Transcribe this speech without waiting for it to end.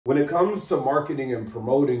when it comes to marketing and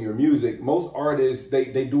promoting your music, most artists,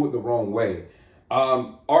 they do it the wrong way.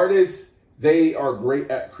 Artists, they are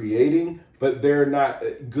great at creating, but they're not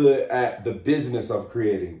good at the business of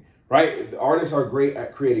creating, right? Artists are great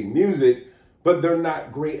at creating music, but they're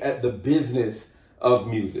not great at the business of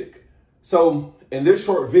music. So in this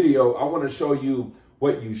short video, I want to show you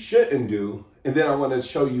what you shouldn't do, and then I want to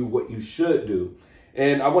show you what you should do.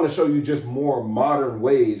 And I want to show you just more modern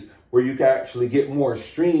ways where you can actually get more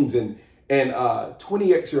streams and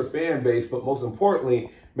 20x your fan base, but most importantly,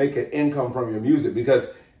 make an income from your music.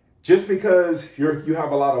 Because just because you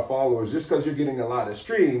have a lot of followers, just because you're getting a lot of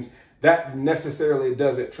streams, that necessarily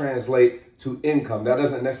doesn't translate to income. That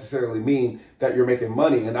doesn't necessarily mean that you're making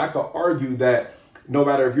money. And I could argue that no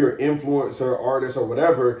matter if you're an influencer, artist, or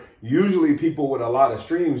whatever, usually people with a lot of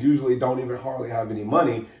streams usually don't even hardly have any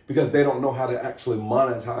money because they don't know how to actually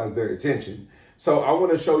monetize their attention. So I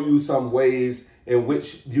want to show you some ways in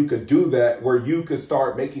which you could do that, where you could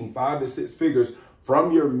start making 5 to 6 figures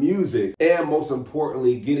from your music, and most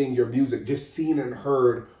importantly, getting your music just seen and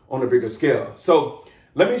heard on a bigger scale. So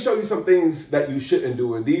let me show you some things that you shouldn't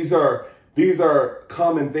do. And these are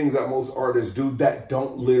common things that most artists do that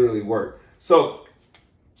don't literally work. So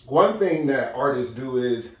one thing that artists do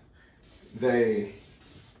is they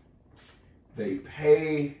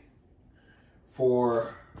pay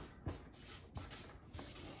for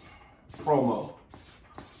promo.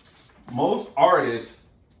 Most artists,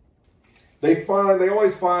 they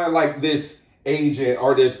always find like this agent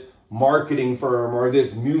or this marketing firm or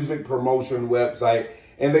this music promotion website,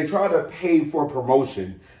 and they try to pay for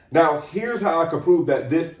promotion. Now, here's how I can prove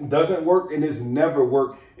that this doesn't work and has never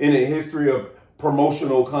worked in the history of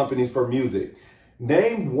promotional companies for music.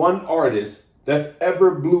 Name one artist that's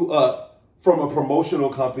ever blew up from a promotional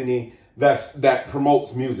company that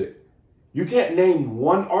promotes music. You can't name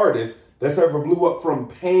one artist that's ever blew up from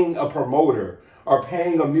paying a promoter or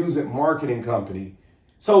paying a music marketing company.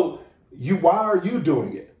 So why are you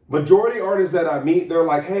doing it? Majority artists that I meet, they're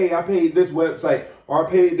like, hey, I paid this website or I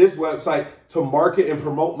paid this website to market and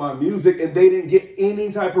promote my music, and they didn't get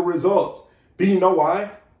any type of results. But you know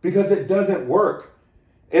why? Because it doesn't work.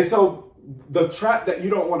 And so the trap that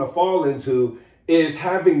you don't want to fall into is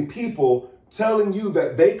having people telling you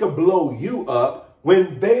that they could blow you up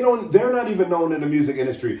when they're not even known in the music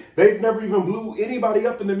industry. They've never even blew anybody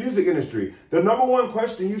up in the music industry. The number one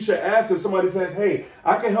question you should ask if somebody says, hey,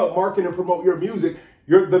 I can help market and promote your music,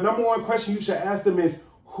 the number one question you should ask them is,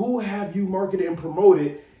 who have you marketed and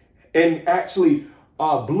promoted and actually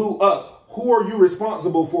blew up? Who are you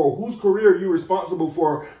responsible for? Whose career are you responsible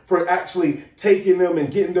for actually taking them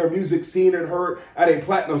and getting their music seen and heard at a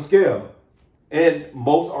platinum scale? And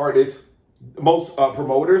most artists, most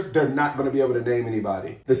promoters, they're not going to be able to name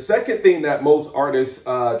anybody. The second thing that most artists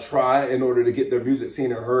try in order to get their music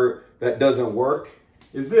seen and heard that doesn't work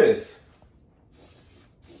is this.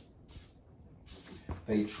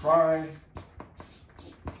 They try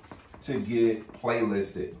to get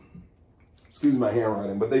playlisted. Excuse my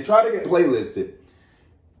handwriting, but they try to get playlisted.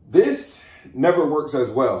 This never works as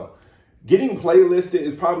well. Getting playlisted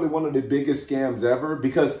is probably one of the biggest scams ever,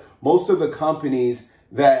 because most of the companies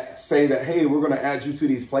that say that, hey, we're going to add you to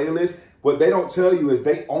these playlists, what they don't tell you is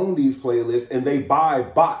they own these playlists and they buy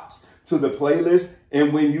bots to the playlist.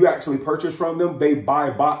 And when you actually purchase from them, they buy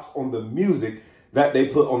bots on the music that they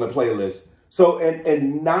put on the playlist. So,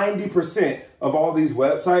 and 90% of all these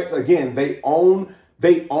websites, again, they own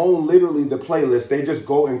literally the playlist. They just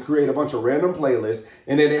go and create a bunch of random playlists,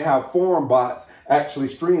 and then they have forum bots actually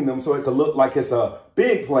stream them so it could look like it's a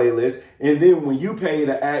big playlist. And then when you pay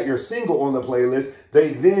to add your single on the playlist,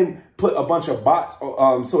 they then put a bunch of bots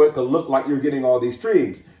so it could look like you're getting all these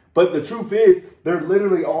streams. But the truth is, they're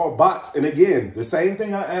literally all bots. And again, the same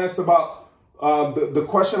thing I asked about the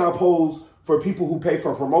question I pose for people who pay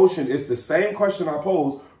for promotion is the same question I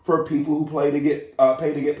pose for people who pay to get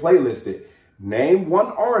playlisted. Name one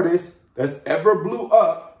artist that's ever blew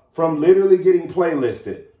up from literally getting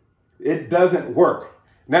playlisted. It doesn't work.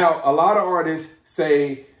 Now, a lot of artists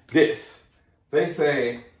say this. They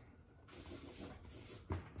say,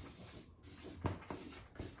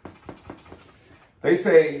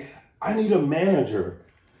 I need a manager.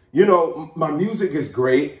 You know, my music is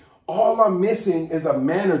great. All I'm missing is a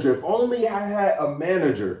manager. If only I had a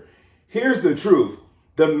manager. Here's the truth.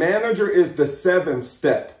 The manager is the 7th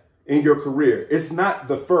step in your career. It's not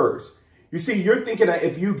the first. You see, you're thinking that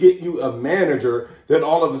if you get you a manager, then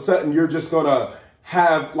all of a sudden you're just going to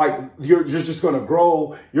have you're just going to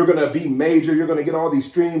grow. You're going to be major. You're going to get all these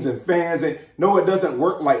streams and fans. And no, it doesn't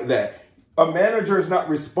work like that. A manager is not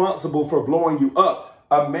responsible for blowing you up.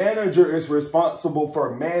 A manager is responsible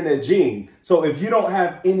for managing. So if you don't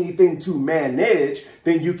have anything to manage,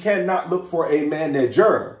 then you cannot look for a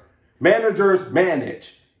manager. Managers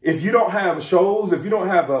manage. If you don't have shows, if you don't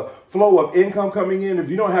have a flow of income coming in, if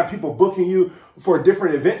you don't have people booking you for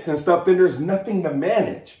different events and stuff, then there's nothing to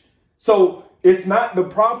manage. So it's not, the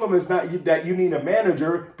problem is not that you need a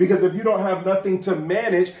manager, because if you don't have nothing to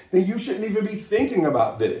manage, then you shouldn't even be thinking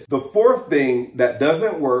about this. The fourth thing that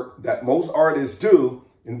doesn't work that most artists do,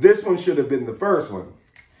 and this one should have been the first one,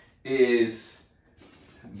 is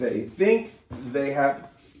they think they have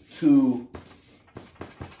to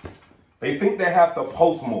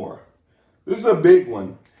post more. This is a big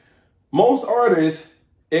one. Most artists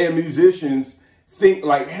and musicians think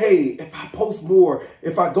like, hey, if I post more,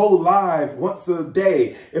 if I go live once a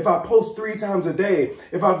day, if I post 3 times a day,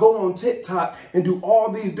 if I go on TikTok and do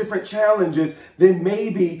all these different challenges, then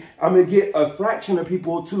maybe I'm gonna get a fraction of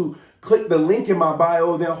people to click the link in my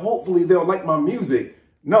bio, then hopefully they'll like my music.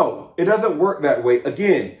 No, it doesn't work that way.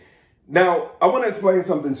 Again, now I want to explain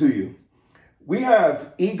something to you. We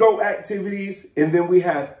have ego activities and then we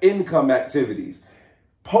have income activities.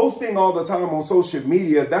 Posting all the time on social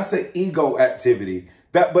media, that's an ego activity.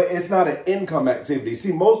 But it's not an income activity.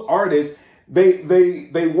 See, most artists, they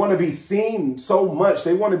want to be seen so much.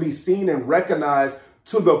 They want to be seen and recognized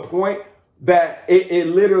to the point that it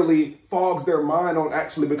literally fogs their mind on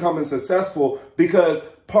actually becoming successful, because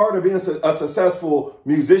part of being a successful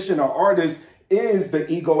musician or artist is the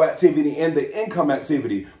ego activity and the income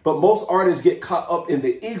activity. But most artists get caught up in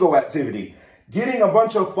the ego activity. Getting a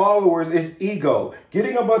bunch of followers is ego.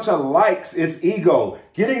 Getting a bunch of likes is ego.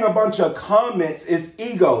 Getting a bunch of comments is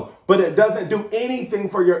ego. But it doesn't do anything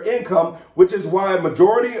for your income, which is why a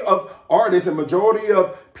majority of artists and majority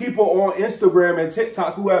of people on Instagram and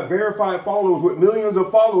TikTok who have verified followers with millions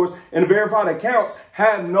of followers and verified accounts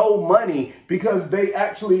have no money, because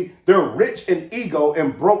they're rich in ego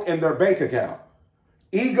and broke in their bank account.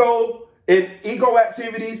 Ego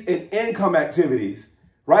activities and income activities.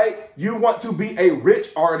 Right? You want to be a rich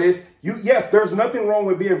artist. Yes, there's nothing wrong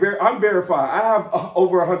with being I'm verified. I have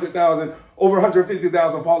over 100,000, over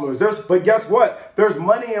 150,000 followers. But guess what? There's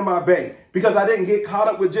money in my bank because I didn't get caught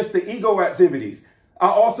up with just the ego activities. I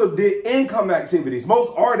also did income activities.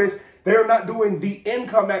 Most artists, they're not doing the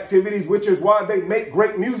income activities, which is why they make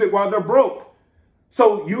great music while they're broke.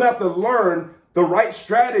 So you have to learn the right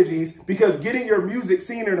strategies, because getting your music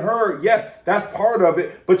seen and heard, yes, that's part of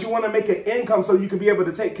it, but you want to make an income so you can be able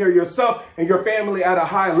to take care of yourself and your family at a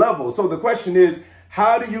high level. So the question is,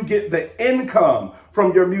 how do you get the income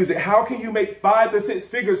from your music? How can you make 5 to 6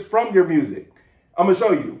 figures from your music? I'm going to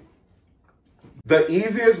show you. The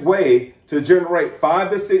easiest way to generate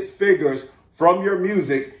 5 to 6 figures from your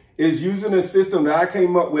music is using a system that I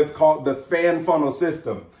came up with called the fan funnel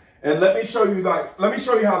system. And let me show you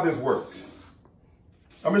how this works.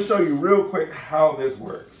 I'm going to show you real quick how this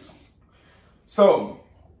works. So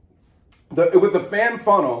with the fan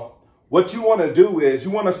funnel, what you want to do is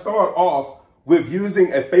you want to start off with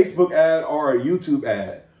using a Facebook ad or a YouTube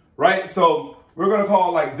ad, right? So we're going to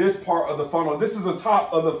call like this part of the funnel. This is the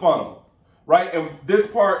top of the funnel, right? And this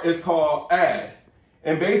part is called ad.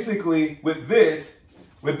 And basically with this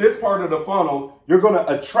part of the funnel, you're going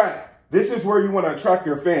to attract. This is where you want to attract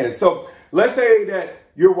your fans. So let's say that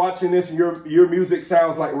you're watching this and your music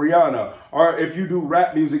sounds like Rihanna, or if you do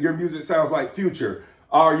rap music, your music sounds like Future,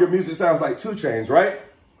 or your music sounds like 2 Chainz, right?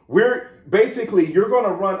 You're going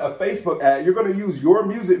to run a Facebook ad. You're going to use your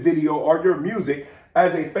music video or your music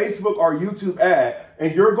as a Facebook or YouTube ad,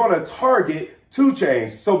 and you're going to target 2 Chainz.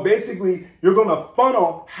 So basically, you're going to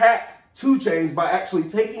funnel hack 2 Chainz by actually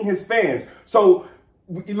taking his fans. So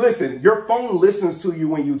listen, your phone listens to you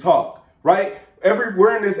when you talk, right?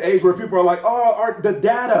 We're in this age where people are like, oh, the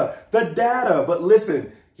data. But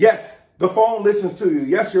listen, yes, the phone listens to you.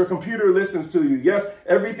 Yes, your computer listens to you. Yes,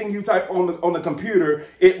 everything you type on the computer,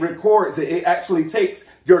 it records it. It actually takes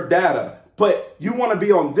your data. But you want to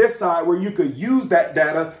be on this side where you could use that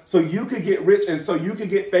data so you could get rich and so you could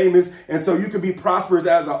get famous and so you could be prosperous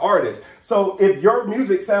as an artist. So if your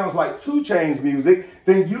music sounds like 2 Chainz music,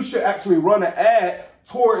 then you should actually run an ad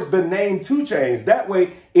towards the name 2 Chainz. That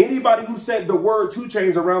way, anybody who said the word 2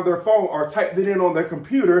 Chainz around their phone or typed it in on their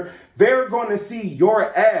computer, they're going to see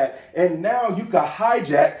your ad. And now you can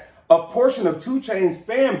hijack a portion of 2 Chainz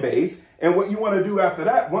fan base. And what you want to do after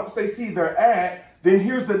that, once they see their ad, then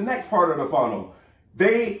here's the next part of the funnel.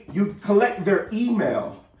 You collect their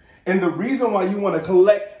email. And the reason why you want to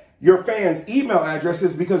collect your fans' email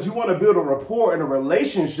addresses because you want to build a rapport and a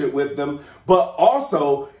relationship with them, but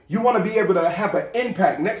also you want to be able to have an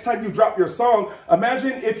impact. Next time you drop your song,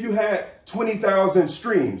 imagine if you had 20,000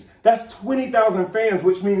 streams. That's 20,000 fans,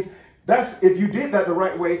 which means if you did that the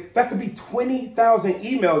right way, that could be 20,000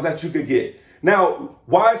 emails that you could get. Now,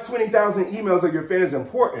 why is 20,000 emails of your fans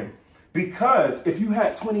important? Because if you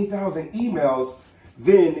had 20,000 emails,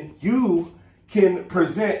 then you can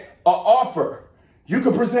present an offer. You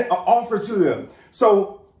can present an offer to them.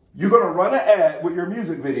 So you're going to run an ad with your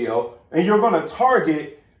music video, and you're going to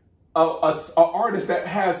target an artist that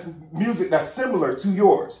has music that's similar to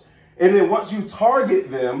yours. And then once you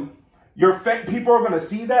target them, people are going to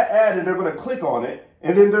see that ad and they're going to click on it,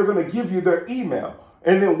 and then they're going to give you their email.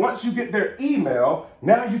 And then once you get their email,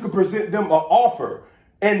 now you can present them an offer.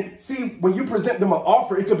 And see, when you present them an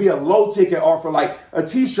offer, it could be a low ticket offer like a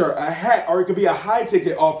t-shirt, a hat, or it could be a high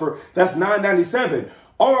ticket offer that's $9.97.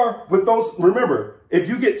 Or with those, remember, if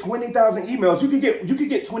you get 20,000 emails, you could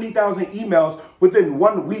get 20,000 emails within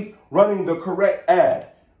 1 week running the correct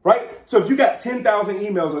ad, right? So if you got 10,000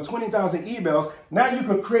 emails or 20,000 emails, now you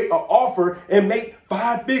can create an offer and make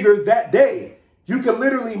 5 figures that day. You can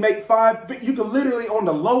literally on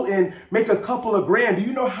the low end, make a couple of grand. Do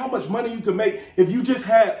you know how much money you could make if you just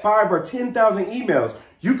had 5 or 10,000 emails?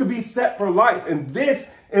 You could be set for life. And this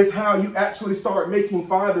is how you actually start making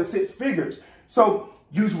 5 to 6 figures. So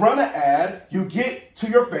you run an ad, you get to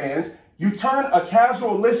your fans, you turn a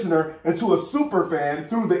casual listener into a super fan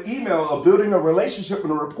through the email of building a relationship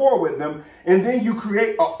and a rapport with them, and then you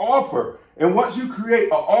create an offer. And once you create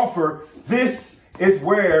an offer, this is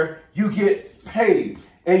where you get paid.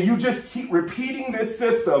 And you just keep repeating this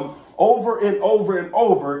system over and over and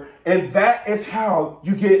over, and that is how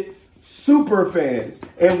you get super fans.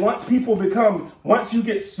 And once you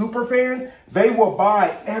get super fans, they will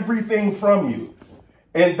buy everything from you.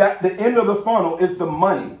 And that the end of the funnel is the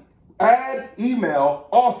money. Ad, email,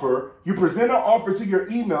 offer. You present an offer to your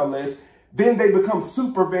email list, then they become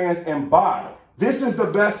super fans and buy. This is the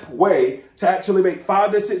best way to actually make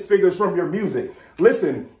 5 to 6 figures from your music.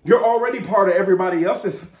 Listen, you're already part of everybody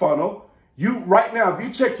else's funnel. Right now, if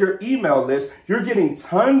you check your email list, you're getting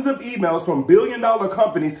tons of emails from billion-dollar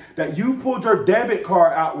companies that you pulled your debit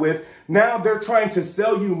card out with. Now they're trying to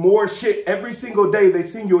sell you more shit. Every single day they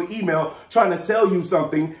send you an email trying to sell you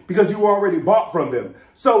something because you already bought from them.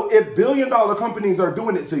 So if billion-dollar companies are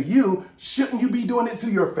doing it to you, shouldn't you be doing it to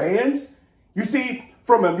your fans? You see,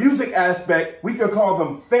 from a music aspect, we could call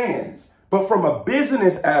them fans. But from a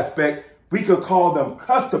business aspect, we could call them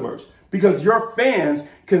customers, because your fans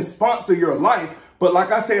can sponsor your life. But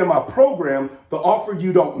like I say in my program, the offer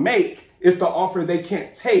you don't make is the offer they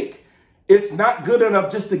can't take. It's not good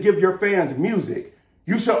enough just to give your fans music.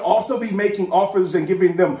 You should also be making offers and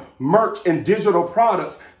giving them merch and digital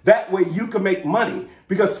products. That way you can make money,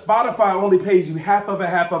 because Spotify only pays you half of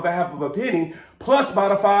a penny. Plus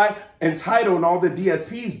Spotify and Tidal and all the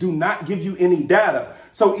DSPs do not give you any data.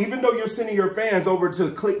 So even though you're sending your fans over to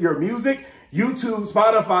click your music, YouTube,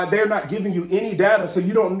 Spotify, they're not giving you any data. So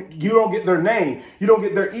you don't get their name. You don't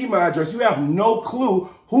get their email address. You have no clue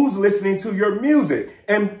who's listening to your music.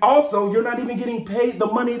 And also, you're not even getting paid the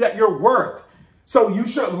money that you're worth. So you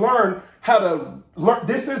should learn how to learn.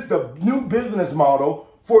 This is the new business model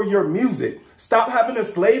for your music. Stop having a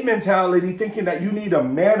slave mentality thinking that you need a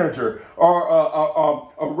manager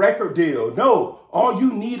or a record deal. No, all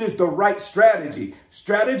you need is the right strategy.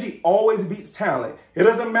 Strategy always beats talent. It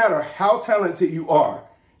doesn't matter how talented you are.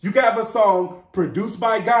 You can have a song produced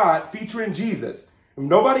by God featuring Jesus. If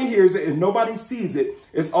nobody hears it, if nobody sees it,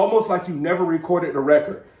 it's almost like you never recorded the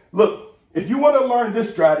record. Look, if you want to learn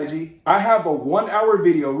this strategy, I have a 1-hour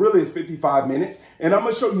video, really it's 55 minutes, and I'm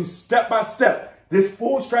going to show you step by step this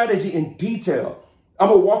full strategy in detail. I'm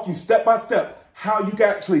going to walk you step by step how you can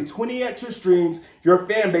actually 20x your streams, your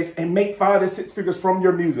fan base, and make 5 to 6 figures from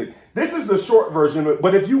your music. This is the short version,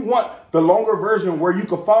 but if you want the longer version where you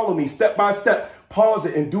can follow me step by step, pause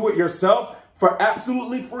it, and do it yourself for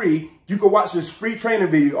absolutely free, you can watch this free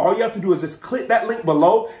training video. All you have to do is just click that link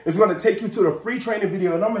below. It's going to take you to the free training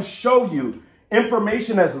video, and I'm going to show you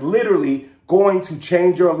information that's literally going to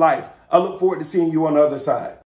change your life. I look forward to seeing you on the other side.